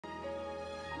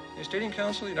You're stating,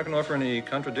 counsel, you're not going to offer any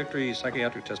contradictory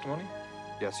psychiatric testimony?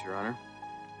 Yes, Your Honor.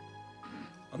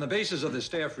 On the basis of the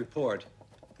staff report,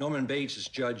 Norman Bates is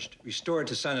judged restored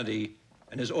to sanity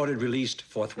and is ordered released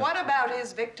forthwith. What about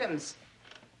his victims?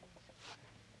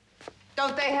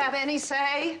 Don't they have any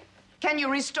say? Can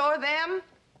you restore them?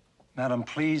 Madam,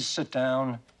 please sit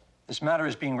down. This matter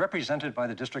is being represented by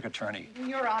the district attorney.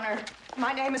 Your Honor,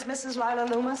 my name is Mrs. Lila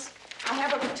Loomis. I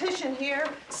have a petition here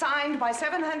signed by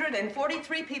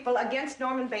 743 people against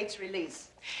Norman Bates' release,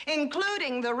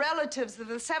 including the relatives of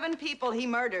the 7 people he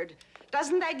murdered.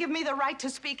 Doesn't that give me the right to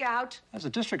speak out? Has the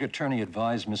district attorney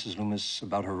advised Mrs. Loomis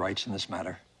about her rights in this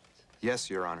matter? Yes,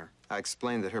 Your Honor. I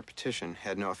explained that her petition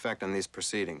had no effect on these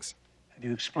proceedings. Have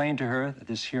you explained to her that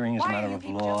this hearing is a matter of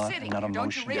law and not Don't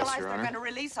emotion? you realize Yes, Your they're Honor. going to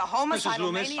release a homicidal Mrs.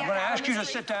 Loomis, maniac? I'm going to ask you to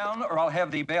sit down, or I'll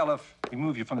have the bailiff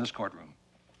remove you from this courtroom.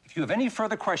 If you have any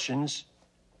further questions,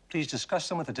 please discuss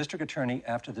them with the district attorney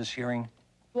after this hearing.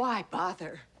 Why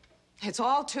bother? It's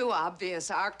all too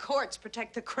obvious. Our courts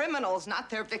protect the criminals, not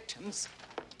their victims.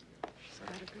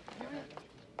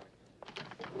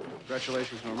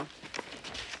 Congratulations, Norma.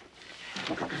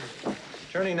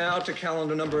 Turning now to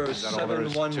calendar number that all there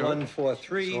is to it?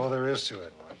 71143. That's all there is to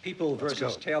it. People Let's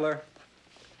versus go. Taylor.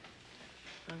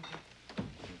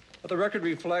 Let the record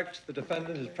reflect the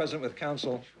defendant is present with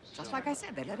counsel. Just like I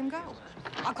said, they let him go.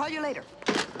 I'll call you later.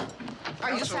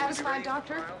 Are you satisfied,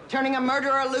 Doctor? Turning a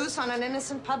murderer loose on an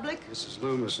innocent public? Mrs.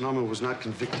 Loomis, Norman was not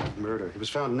convicted of murder. He was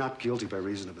found not guilty by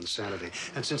reason of insanity.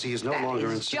 And since he is no longer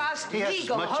That is insane, just he has as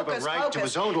legal much of a hocus right pocus. to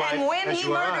his own life And when as he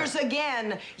you or I. murders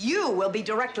again, you will be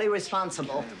directly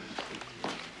responsible.